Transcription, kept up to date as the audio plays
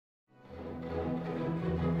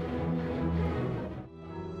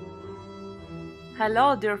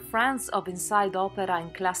Hello dear friends of Inside Opera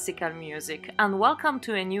and Classical Music, and welcome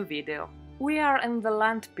to a new video. We are in the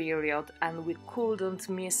Lent period and we couldn't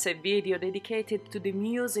miss a video dedicated to the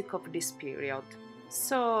music of this period.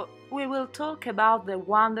 So we will talk about the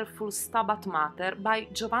wonderful Stabat Mater by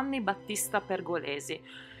Giovanni Battista Pergolesi,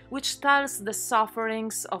 which tells the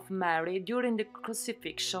sufferings of Mary during the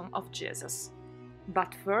crucifixion of Jesus.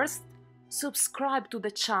 But first, subscribe to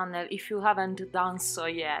the channel if you haven't done so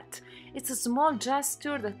yet. It's a small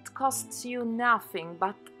gesture that costs you nothing,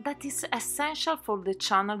 but that is essential for the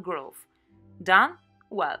channel growth. Done?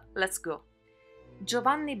 Well, let's go.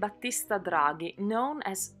 Giovanni Battista Draghi, known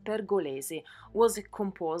as Pergolesi, was a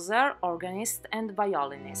composer, organist and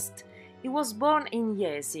violinist. He was born in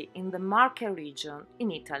Jesi, in the Marche region,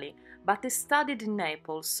 in Italy, but he studied in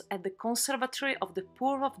Naples at the Conservatory of the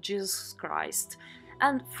Poor of Jesus Christ,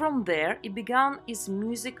 and from there he began his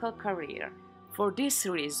musical career. For this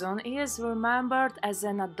reason, he is remembered as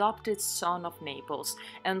an adopted son of Naples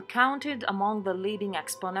and counted among the leading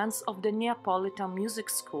exponents of the Neapolitan music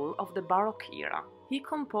school of the Baroque era. He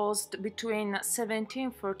composed between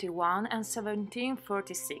 1731 and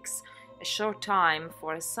 1736, a short time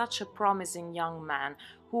for such a promising young man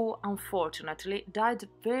who, unfortunately, died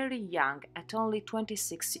very young at only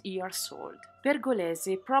 26 years old.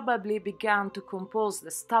 Pergolesi probably began to compose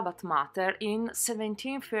the Stabat Mater in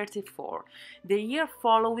 1734, the year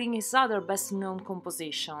following his other best-known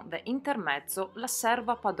composition, the Intermezzo, La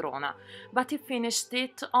Serva, padrona, but he finished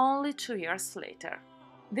it only 2 years later.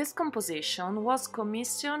 This composition was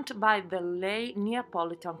commissioned by the lay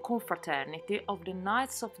Neapolitan confraternity of the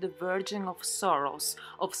Knights of the Virgin of Sorrows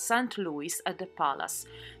of St. Louis at the Palace,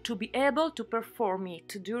 to be able to perform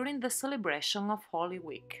it during the celebration of Holy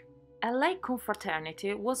Week. A lay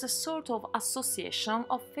confraternity was a sort of association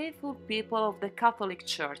of faithful people of the Catholic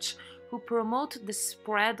Church who promote the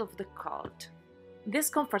spread of the cult.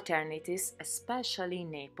 These confraternities, especially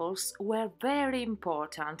in Naples, were very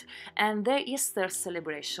important, and their Easter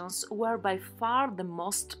celebrations were by far the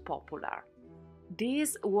most popular.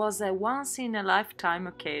 This was a once-in-a-lifetime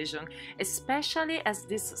occasion, especially as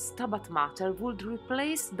this Stabat Mater would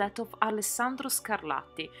replace that of Alessandro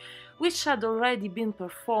Scarlatti, which had already been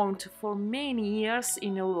performed for many years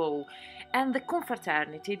in a row, and the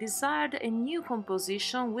confraternity desired a new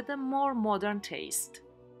composition with a more modern taste.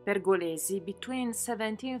 Pergolesi, between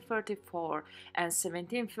 1734 and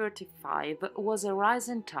 1735, was a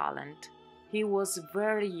rising talent. He was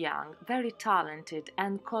very young, very talented,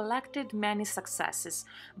 and collected many successes,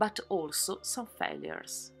 but also some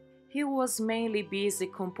failures. He was mainly busy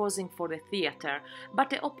composing for the theatre, but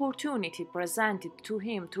the opportunity presented to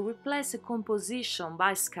him to replace a composition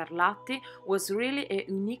by Scarlatti was really a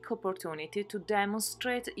unique opportunity to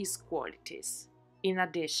demonstrate his qualities. In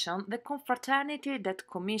addition, the confraternity that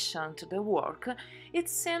commissioned the work, it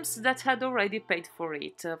seems that had already paid for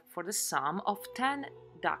it, for the sum of 10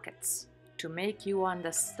 ducats. To make you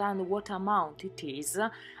understand what amount it is,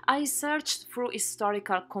 I searched through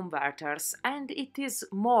historical converters, and it is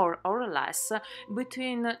more or less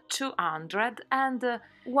between 200 and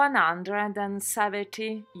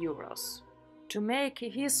 170 euros. To make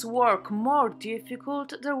his work more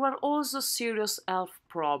difficult, there were also serious health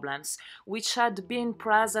problems, which had been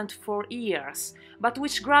present for years, but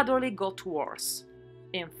which gradually got worse.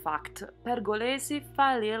 In fact, Pergolesi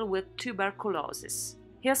fell ill with tuberculosis.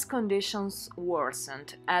 His conditions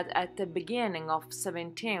worsened, and at the beginning of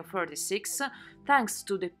 1736, thanks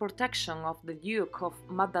to the protection of the Duke of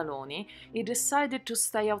Maddaloni, he decided to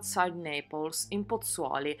stay outside Naples, in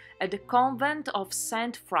Pozzuoli, at the convent of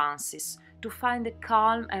St. Francis, to find a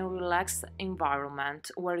calm and relaxed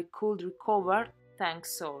environment where he could recover,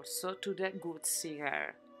 thanks also to the good sea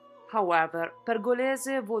air. However,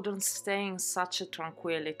 Pergolesi wouldn't stay in such a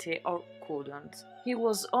tranquility, or couldn't. He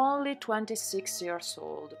was only 26 years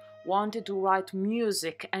old, wanted to write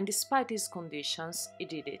music, and despite his conditions, he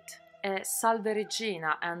did it. Salve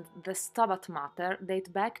Regina and the Stabat Mater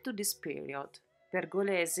date back to this period.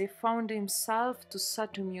 Pergolesi found himself to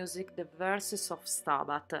set to music the verses of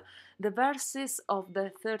Stabat, the verses of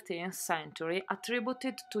the 13th century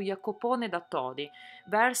attributed to Jacopone da Todi,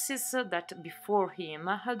 verses that before him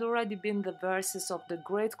had already been the verses of the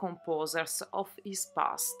great composers of his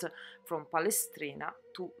past, from Palestrina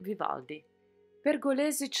to Vivaldi.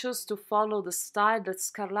 Pergolesi chose to follow the style that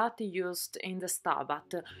Scarlatti used in the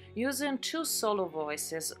Stabat, using 2 solo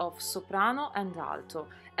voices of soprano and alto,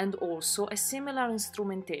 and also a similar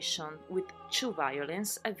instrumentation with 2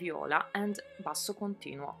 violins, a viola and basso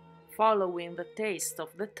continuo. Following the taste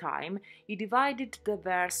of the time, he divided the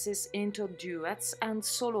verses into duets and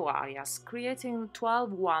solo arias, creating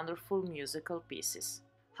 12 wonderful musical pieces.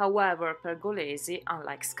 However, Pergolesi,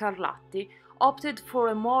 unlike Scarlatti, opted for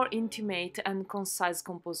a more intimate and concise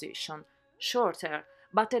composition, shorter,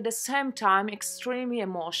 but at the same time extremely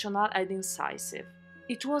emotional and incisive.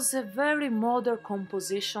 It was a very modern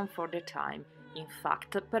composition for the time. In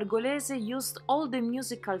fact, Pergolesi used all the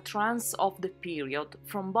musical trends of the period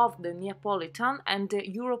from both the Neapolitan and the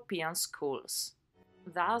European schools.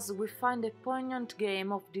 Thus, we find a poignant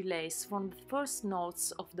game of delays from the first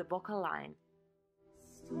notes of the vocal line.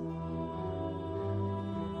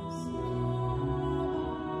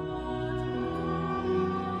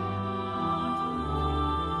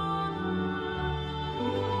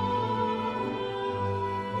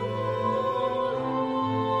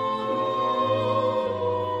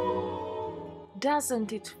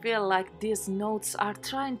 Doesn't it feel like these notes are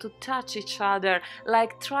trying to touch each other,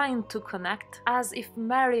 like trying to connect? As if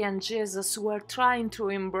Mary and Jesus were trying to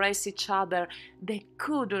embrace each other. They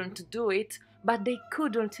couldn't do it, but they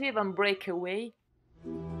couldn't even break away.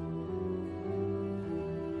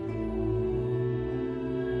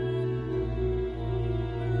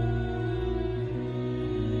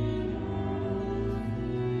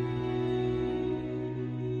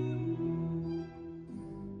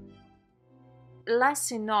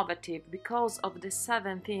 Less innovative because of the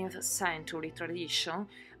 17th century tradition,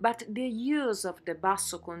 but the use of the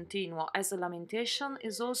basso continuo as a lamentation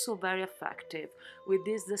is also very effective, with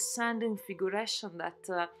this descending figuration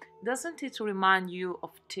that doesn't it remind you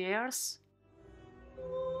of tears?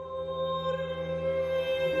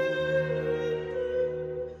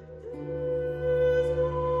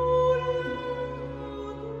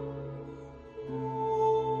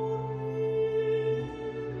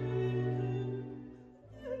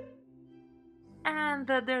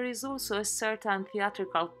 And there is also a certain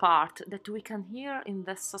theatrical part that we can hear in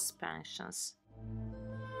the suspensions.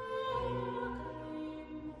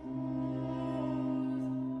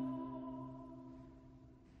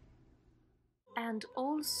 And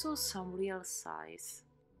also some real sighs.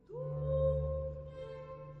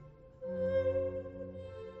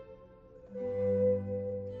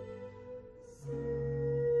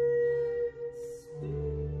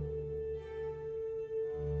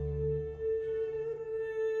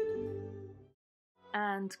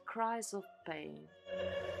 And cries of pain.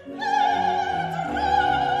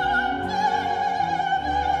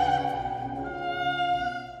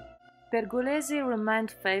 Pergolesi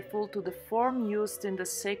remained faithful to the form used in the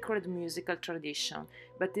sacred musical tradition,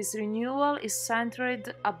 but his renewal is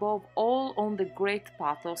centered above all on the great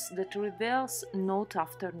pathos that reveals note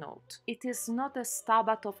after note. It is not a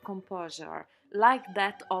stabat of composure, like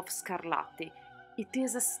that of Scarlatti. It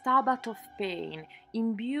is a stabat of pain,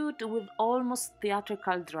 imbued with almost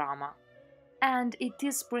theatrical drama. And it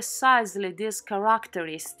is precisely this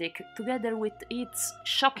characteristic, together with its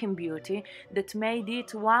shocking beauty, that made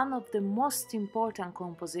it one of the most important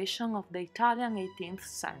compositions of the Italian 18th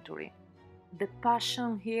century. The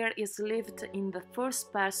Passion here is lived in the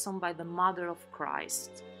first person by the Mother of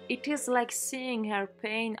Christ. It is like seeing her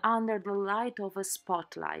pain under the light of a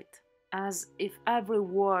spotlight, as if every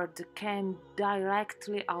word came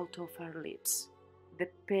directly out of her lips. The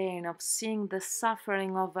pain of seeing the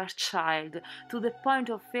suffering of her child to the point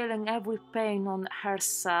of feeling every pain on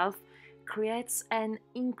herself creates an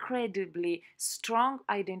incredibly strong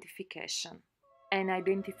identification. An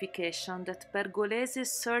identification that Pergolesi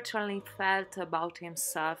certainly felt about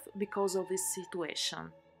himself because of his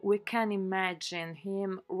situation. We can imagine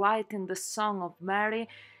him writing the Song of Mary,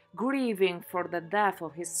 grieving for the death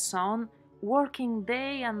of his son, working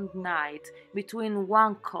day and night between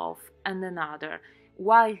one cough and another,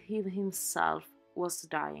 while he himself was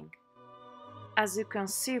dying. As you can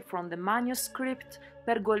see from the manuscript,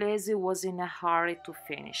 Pergolesi was in a hurry to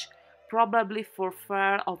finish, probably for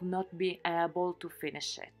fear of not being able to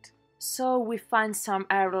finish it. So we find some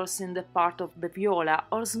errors in the part of the viola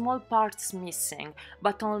or small parts missing,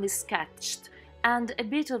 but only sketched, and a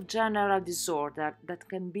bit of general disorder that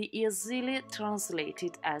can be easily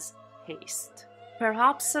translated as haste.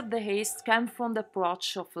 Perhaps the haste came from the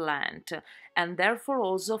approach of Lent, and therefore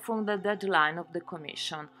also from the deadline of the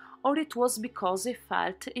commission, or it was because he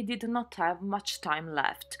felt he did not have much time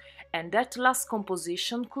left, and that last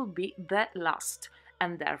composition could be the last,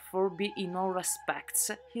 and therefore be in all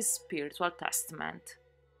respects his spiritual testament.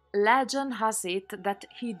 Legend has it that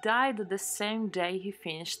he died the same day he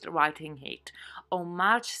finished writing it, on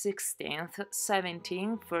March 16,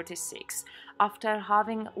 1736, after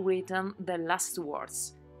having written the last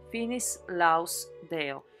words, Finis Laus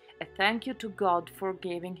Deo, a thank you to God for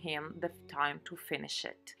giving him the time to finish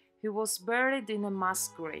it. He was buried in a mass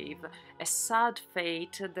grave, a sad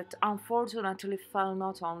fate that unfortunately fell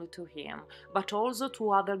not only to him, but also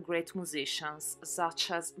to other great musicians,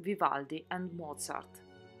 such as Vivaldi and Mozart.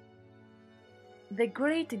 The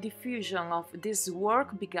great diffusion of this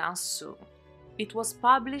work began soon. It was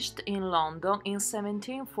published in London in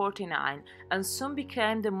 1749 and soon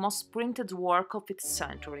became the most printed work of its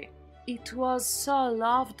century. It was so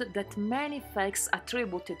loved that many fakes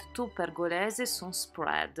attributed to Pergolesi soon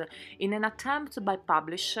spread, in an attempt by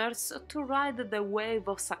publishers to ride the wave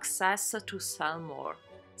of success to sell more.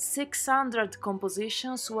 600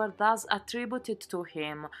 compositions were thus attributed to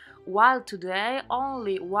him, while today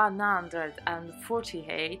only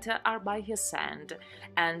 148 are by his hand,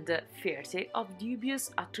 and 30 of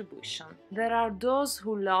dubious attribution. There are those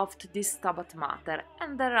who loved this Stabat Mater,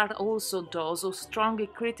 and there are also those who strongly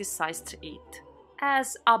criticized it,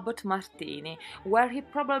 as Abbot Martini, where he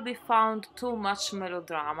probably found too much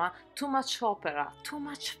melodrama, too much opera, too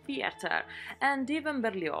much theatre, and even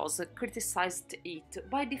Berlioz criticized it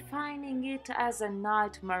by defining it as a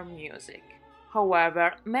nightmare music.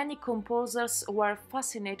 However, many composers were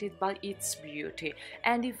fascinated by its beauty,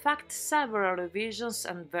 and in fact several revisions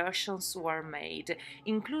and versions were made,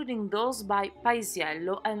 including those by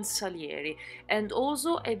Paisiello and Salieri, and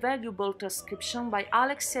also a valuable transcription by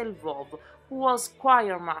Alexei Lvov, who was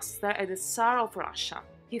choir master at the Tsar of Russia.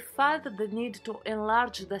 He felt the need to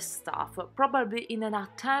enlarge the staff, probably in an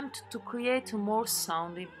attempt to create a more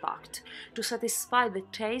sound impact, to satisfy the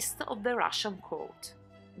taste of the Russian court.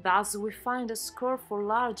 Thus we find a score for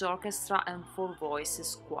large orchestra and 4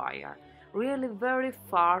 voices choir, really very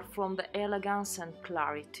far from the elegance and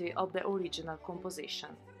clarity of the original composition.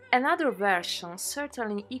 Another version,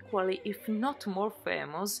 certainly equally if not more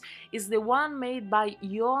famous, is the one made by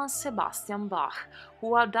Johann Sebastian Bach,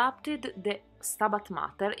 who adapted the Stabat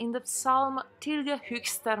Mater in the psalm Tilge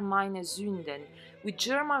höchster meine Sünden, with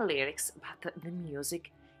German lyrics, but the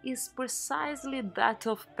music is precisely that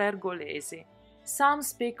of Pergolesi. Some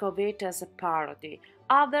speak of it as a parody,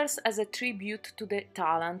 others as a tribute to the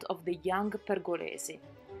talent of the young Pergolesi.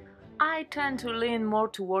 I tend to lean more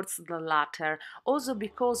towards the latter, also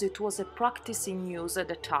because it was a practice in use at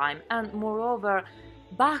the time, and moreover,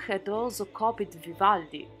 Bach had also copied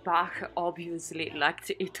Vivaldi. Bach obviously liked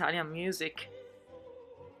Italian music.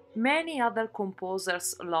 Many other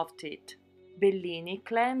composers loved it. Bellini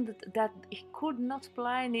claimed that he could not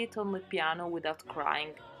play it on the piano without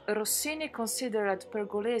crying. Rossini considered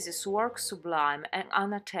Pergolesi's work sublime and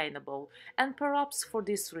unattainable, and perhaps for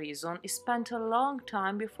this reason he spent a long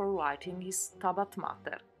time before writing his Stabat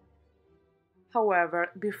Mater. However,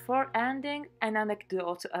 before ending, an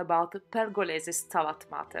anecdote about Pergolesi's Stabat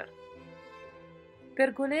Mater.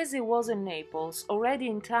 Pergolesi was in Naples, already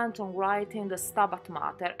intent on writing the Stabat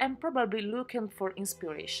Mater and probably looking for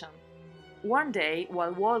inspiration. One day,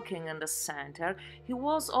 while walking in the center, he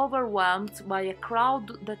was overwhelmed by a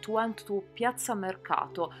crowd that went to Piazza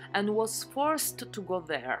Mercato and was forced to go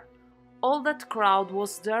there. All that crowd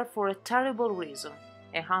was there for a terrible reason: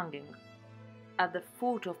 a hanging. At the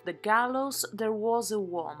foot of the gallows there was a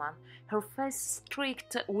woman, her face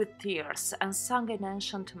streaked with tears, and sang an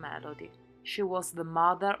ancient melody. She was the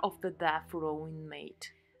mother of the death row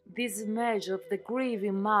inmate. This image of the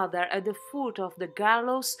grieving mother at the foot of the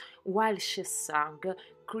gallows while she sang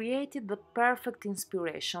created the perfect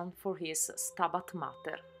inspiration for his Stabat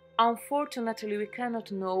Mater. Unfortunately, we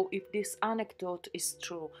cannot know if this anecdote is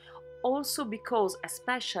true, also because,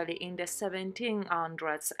 especially in the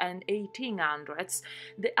 1700s and 1800s,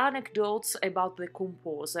 the anecdotes about the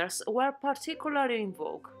composers were particularly in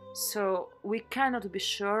vogue, so we cannot be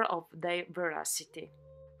sure of their veracity.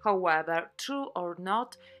 However, true or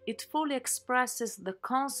not, it fully expresses the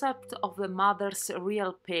concept of the mother's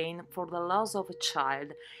real pain for the loss of a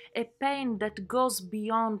child, a pain that goes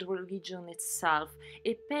beyond religion itself,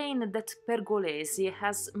 a pain that Pergolesi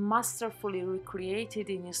has masterfully recreated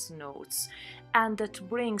in his notes, and that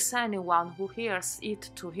brings anyone who hears it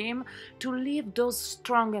to him to live those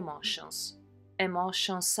strong emotions,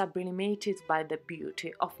 emotions sublimated by the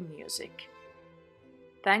beauty of music.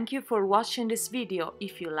 Thank you for watching this video.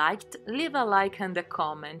 If you liked, leave a like and a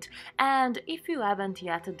comment, and if you haven't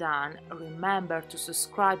yet done, remember to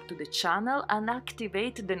subscribe to the channel and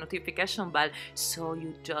activate the notification bell so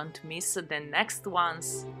you don't miss the next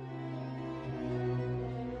ones.